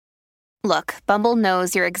Look, Bumble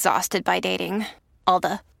knows you're exhausted by dating. All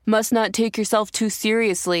the must not take yourself too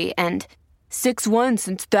seriously and 6'1"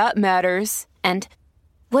 since that matters. And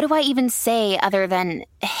what do I even say other than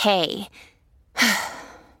hey?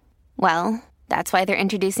 Well, that's why they're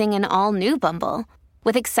introducing an all-new Bumble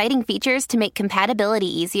with exciting features to make compatibility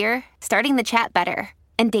easier, starting the chat better,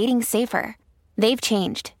 and dating safer. They've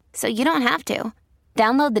changed, so you don't have to.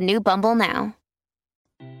 Download the new Bumble now.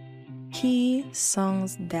 Hee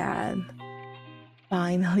Sung's dad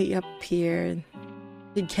finally appeared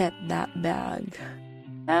to get that bag.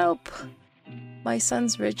 Help! My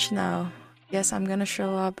son's rich now. Guess I'm gonna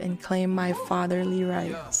show up and claim my fatherly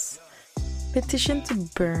rights. Petition to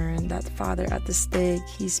burn that father at the stake.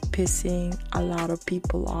 He's pissing a lot of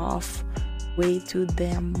people off way too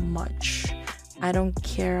damn much. I don't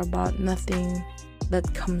care about nothing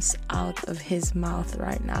that comes out of his mouth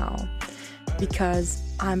right now, because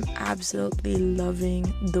I'm absolutely loving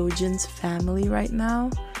Dojin's family right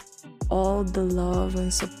now. All the love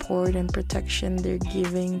and support and protection they're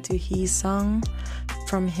giving to Hee Sung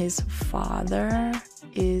from his father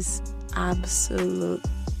is absolute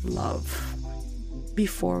love.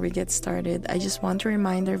 Before we get started, I just want to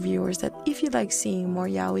remind our viewers that if you like seeing more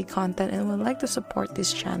yaoi content and would like to support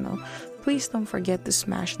this channel, please don't forget to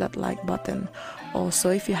smash that like button.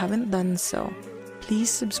 Also, if you haven't done so, please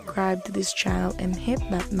subscribe to this channel and hit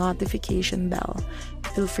that notification bell.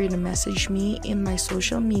 Feel free to message me in my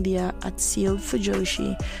social media at Sealed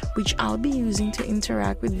Fujoshi, which I'll be using to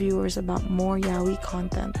interact with viewers about more yaoi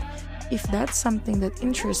content. If that's something that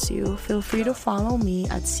interests you, feel free to follow me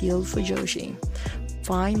at Sealed Fujoshi.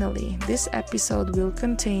 Finally, this episode will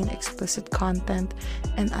contain explicit content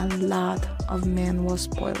and a lot of manhwa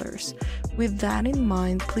spoilers. With that in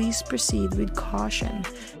mind, please proceed with caution.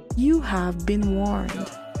 You have been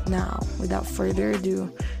warned. Now, without further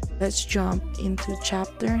ado, let's jump into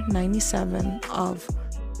chapter 97 of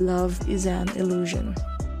Love is an Illusion.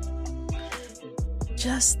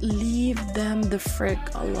 Just leave them the frick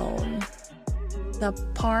alone. The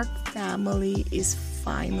Park family is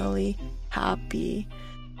finally happy.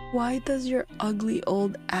 Why does your ugly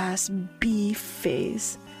old ass bee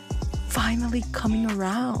face finally coming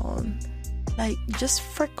around? Like, just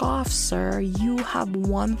frick off, sir. You have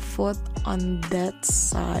one foot on that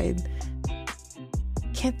side.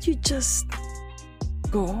 Can't you just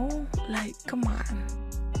go? Like, come on.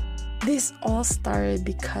 This all started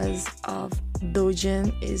because of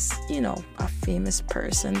Dojin is, a famous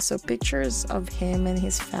person. So pictures of him and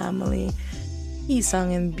his family, Hee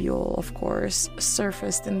Sung and Byul, of course,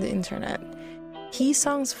 surfaced in the internet. Hee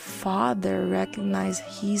Sung's father recognized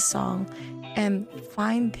Hee Sung and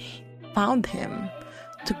found him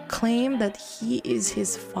to claim that he is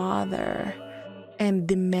his father and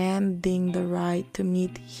demanding the right to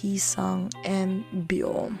meet Hee Sung and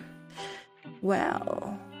Byul.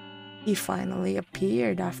 Well, he finally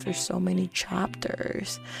appeared after so many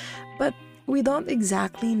chapters, but we don't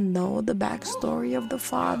exactly know the backstory of the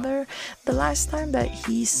father. The last time that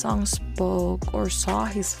Hee Sung spoke or saw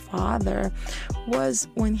his father was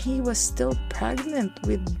when he was still pregnant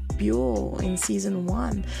with Byul in season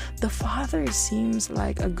 1. The father seems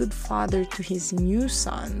like a good father to his new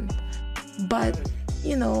son. But,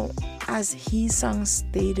 as Hee Sung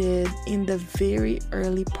stated in the very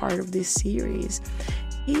early part of this series,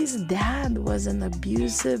 his dad was an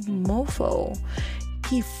abusive mofo.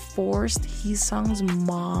 He forced Hee Sung's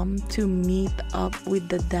mom to meet up with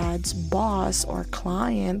the dad's boss or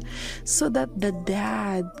client so that the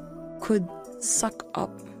dad could suck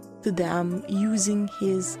up to them using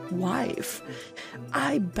his wife.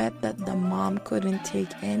 I bet that the mom couldn't take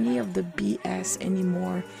any of the BS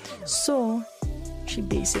anymore, so she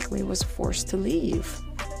basically was forced to leave.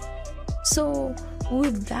 So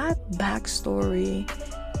with that backstory,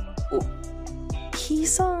 Hee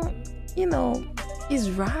Sung, is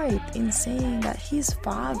right in saying that his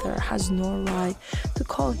father has no right to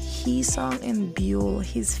call Hee Sung and Byul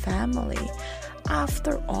his family.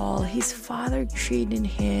 After all, his father treated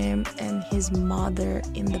him and his mother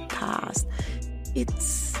in the past.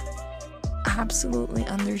 It's absolutely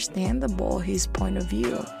understandable, his point of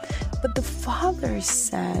view. But the father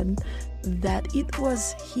said that it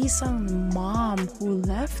was Hee Sung's mom who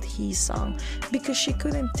left Hee Sung because she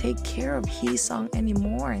couldn't take care of Hee Sung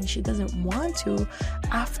anymore and she doesn't want to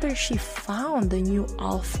after she found the new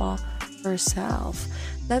alpha herself.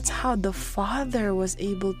 That's how the father was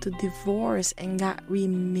able to divorce and got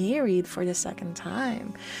remarried for the second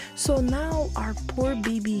time. So now our poor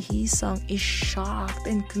baby Hee Sung is shocked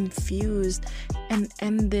and confused and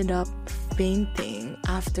ended up fainting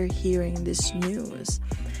after hearing this news.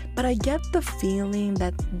 But I get the feeling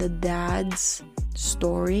that the dad's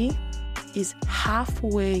story is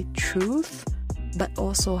halfway truth, but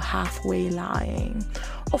also halfway lying.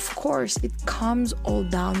 Of course, it comes all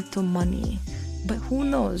down to money, but who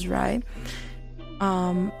knows, right?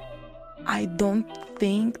 I don't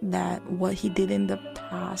think that what he did in the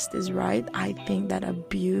past is right. I think that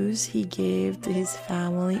abuse he gave to his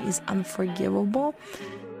family is unforgivable.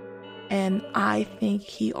 And I think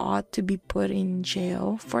he ought to be put in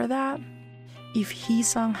jail for that. If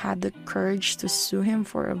Hee-sung had the courage to sue him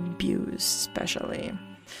for abuse, especially.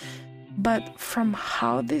 But from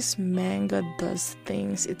how this manga does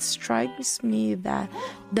things, it strikes me that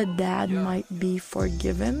the dad might be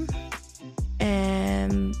forgiven.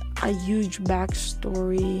 And a huge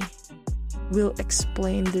backstory will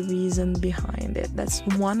explain the reason behind it. That's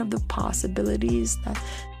one of the possibilities that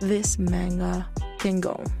this manga can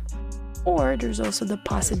go. Or there's also the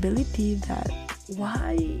possibility that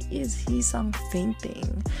why is Hee-sung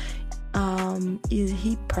fainting? Is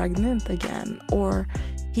he pregnant again? Or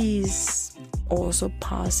he's also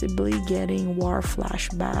possibly getting war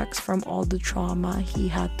flashbacks from all the trauma he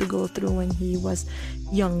had to go through when he was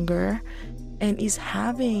younger, and is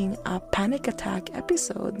having a panic attack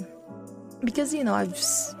episode. Because, I've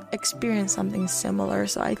experienced something similar.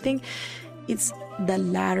 So I think it's the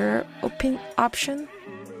latter option.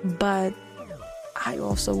 But I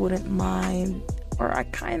also wouldn't mind, or I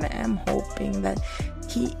kind of am hoping that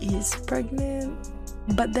he is pregnant.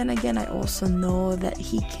 But then again, I also know that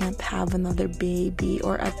he can't have another baby,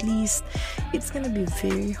 or at least it's gonna be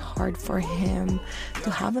very hard for him to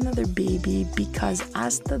have another baby, because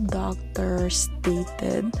as the doctor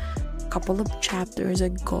stated a couple of chapters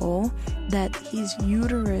ago, that his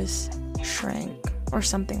uterus shrank or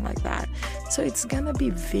something like that. So it's gonna be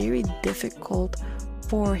very difficult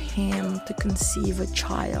for him to conceive a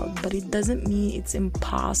child, but it doesn't mean it's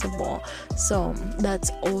impossible. So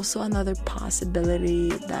that's also another possibility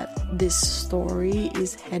that this story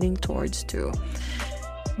is heading towards too.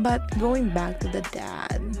 But going back to the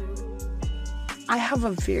dad, I have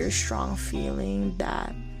a very strong feeling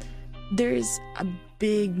that there's a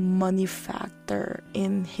big money factor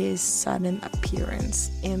in his sudden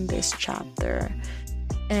appearance in this chapter,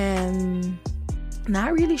 and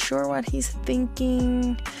not really sure what he's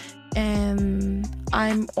thinking. And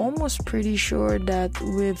I'm almost pretty sure that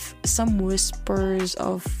with some whispers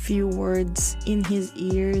of few words in his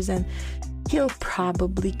ears, and he'll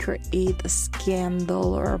probably create a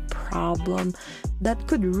scandal or a problem that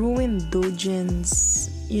could ruin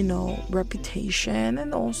Dojin's, reputation,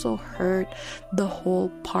 and also hurt the whole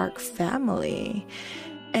Park family.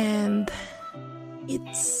 And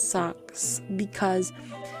it sucks because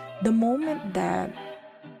the moment that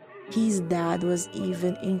his dad was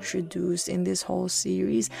even introduced in this whole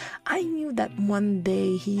series, I knew that one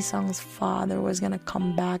day Hee-sung's father was gonna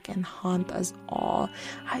come back and haunt us all.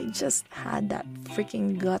 I just had that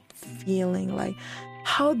freaking gut feeling like,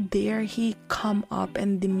 how dare he come up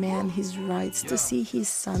and demand his rights to see his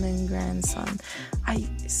son and grandson. I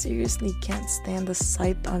seriously can't stand the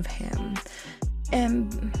sight of him.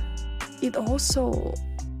 And it also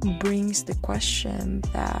brings the question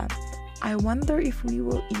that I wonder if we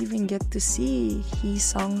will even get to see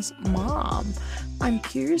Hee-sung's mom. I'm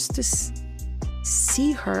curious to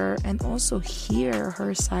see her and also hear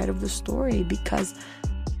her side of the story, because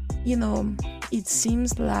it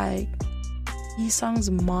seems like Hee-sung's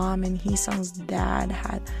mom and Hee-sung's dad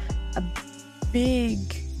had a big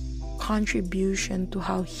contribution to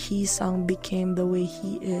how Hee-sung became the way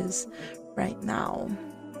he is right now.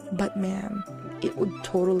 But man, it would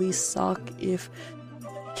totally suck if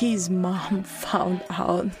his mom found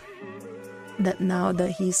out that now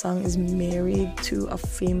that Hee-sung is married to a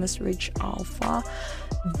famous rich alpha,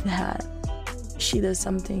 that she does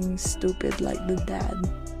something stupid like the dad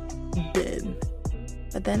did.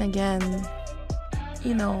 But then again,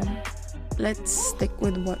 let's stick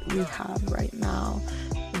with what we have right now.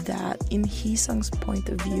 That in Hee-sung's point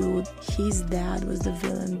of view, his dad was the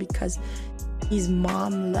villain because his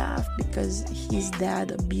mom left because his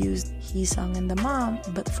dad abused Hee-sung and the mom.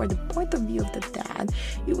 But for the point of view of the dad,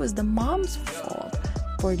 it was the mom's fault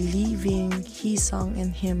for leaving Hee-sung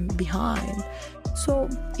and him behind. So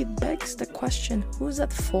it begs the question, who's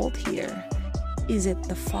at fault here? Is it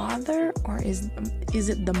the father or is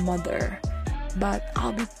it the mother? But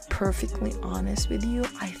I'll be perfectly honest with you,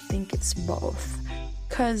 I think it's both.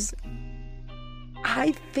 Because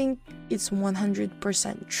I think it's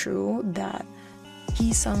 100% true that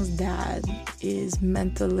Hee-sung's dad is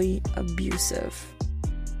mentally abusive,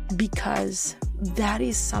 because that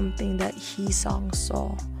is something that Hee-sung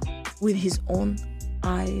saw with his own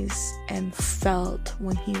eyes and felt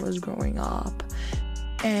when he was growing up.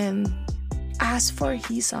 And As for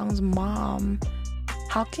Heesung's mom,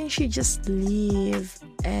 how can she just leave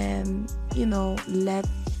and,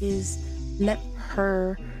 let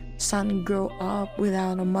her son grow up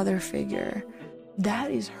without a mother figure?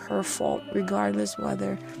 That is her fault, regardless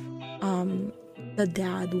whether the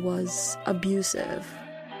dad was abusive.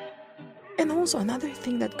 And also another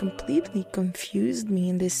thing that completely confused me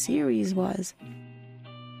in this series was,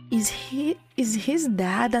 is his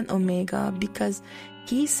dad an Omega? Because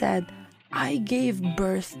he said, I gave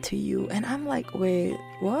birth to you. And I'm like, wait,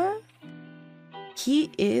 what? He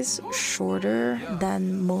is shorter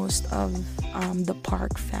than most of the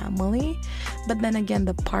Park family. But then again,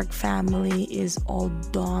 the Park family is all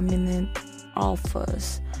dominant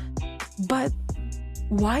alphas. But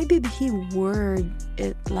why did he word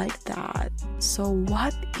it like that? So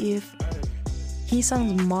what if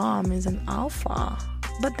Heesung's mom is an alpha?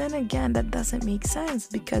 But then again, that doesn't make sense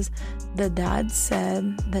because the dad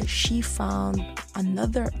said that she found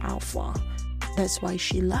another alpha. That's why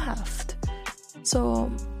she left.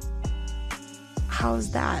 So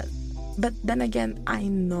how's that? But then again, I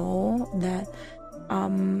know that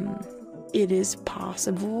it is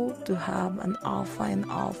possible to have an alpha and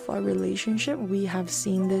alpha relationship. We have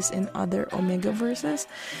seen this in other Omega verses,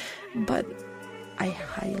 but I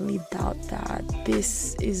highly doubt that.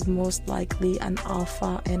 This is most likely an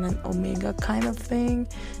alpha and an omega kind of thing.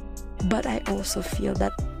 But I also feel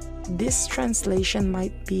that this translation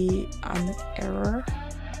might be an error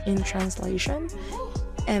in translation,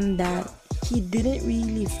 and that he didn't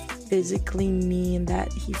really physically mean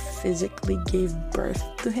that he physically gave birth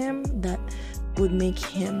to him. That would make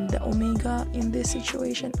him the omega in this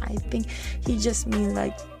situation. I think he just means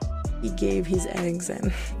like he gave his eggs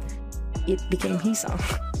and it became Heesung.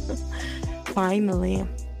 Finally,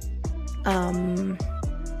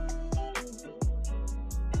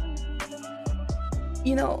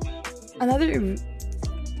 another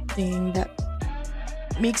thing that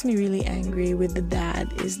makes me really angry with the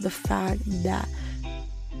dad is the fact that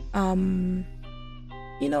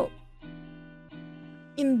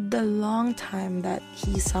in the long time that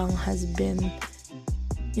Heesung has been,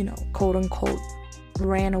 quote unquote,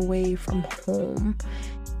 ran away from home,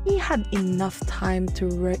 he had enough time to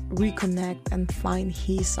reconnect and find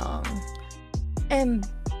Heesung. And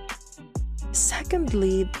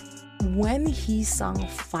secondly, when Heesung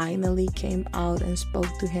finally came out and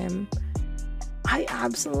spoke to him, I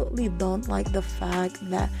absolutely don't like the fact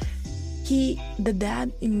that the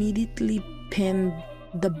dad immediately pinned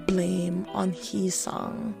the blame on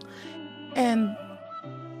Heesung. And,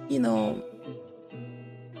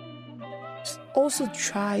 also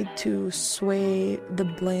tried to sway the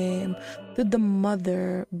blame to the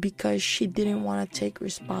mother because she didn't want to take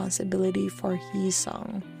responsibility for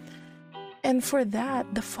Heesung. And for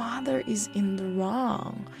that, the father is in the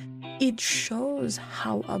wrong. It shows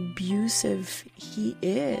how abusive he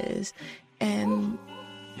is. And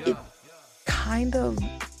it kind of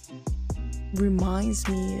reminds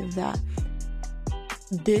me that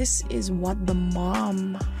this is what the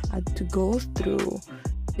mom had to go through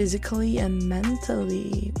physically and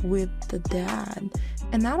mentally with the dad.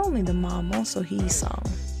 And not only the mom, also Heesung.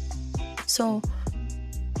 So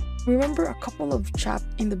remember a couple of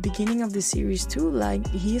in the beginning of the series too, like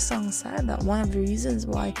Heesung said that one of the reasons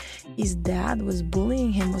why his dad was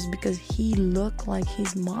bullying him was because he looked like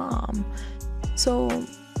his mom. So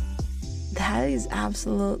that is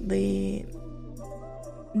absolutely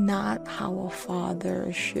not how a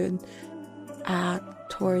father should act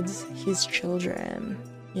towards his children.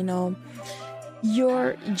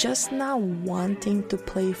 You're just not wanting to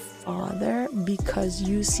play father because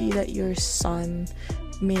you see that your son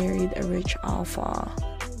married a rich alpha.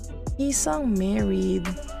 Heesung married,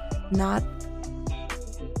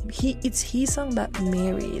 it's Heesung that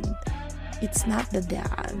married. It's not the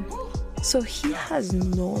dad. So he has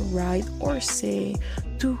no right or say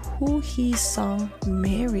to who Heesung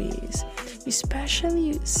marries,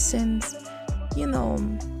 especially since,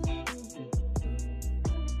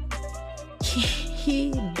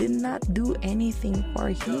 he did not do anything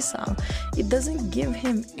for Heesung. It doesn't give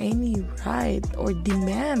him any right or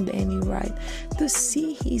demand any right to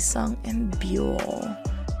see Heesung and Byul.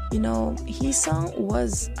 Heesung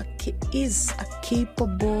is a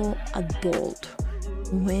capable adult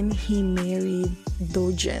when he married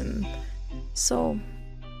Dojin. So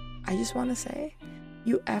I just want to say,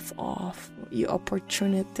 you F off, you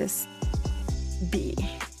opportunist B.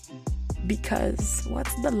 Because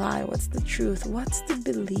what's the lie? What's the truth? What's the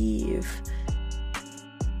belief?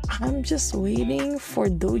 I'm just waiting for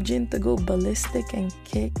Dojin to go ballistic and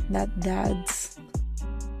kick that dad's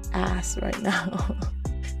ass right now.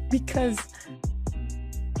 Because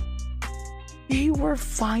they were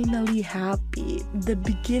finally happy. The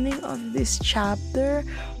beginning of this chapter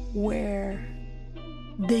where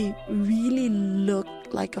they really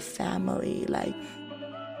looked like a family. Like,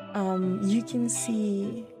 you can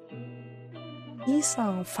see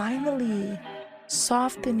Isang finally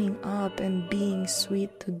softening up and being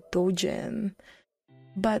sweet to Dojin.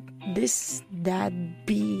 But this dad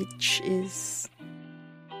bitch is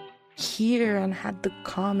here and had to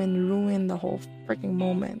come and ruin the whole freaking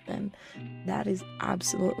moment, and that is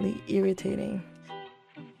absolutely irritating.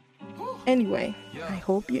 Anyway, I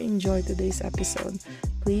hope you enjoyed today's episode.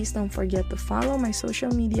 Please don't forget to follow my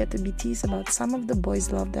social media to be teased about some of the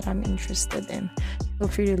boys' love that I'm interested in. Feel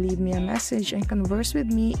free to leave me a message and converse with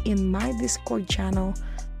me in my Discord channel.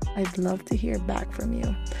 I'd love to hear back from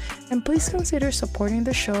you. And please consider supporting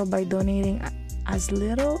the show by donating as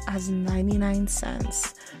little as 99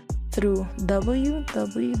 cents through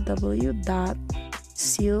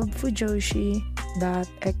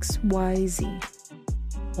www.sealedfujoshi.xyz.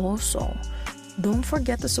 Also, don't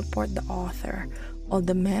forget to support the author. All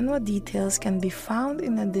the manhwa details can be found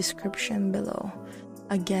in the description below.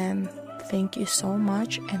 Again, thank you so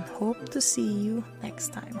much and hope to see you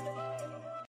next time.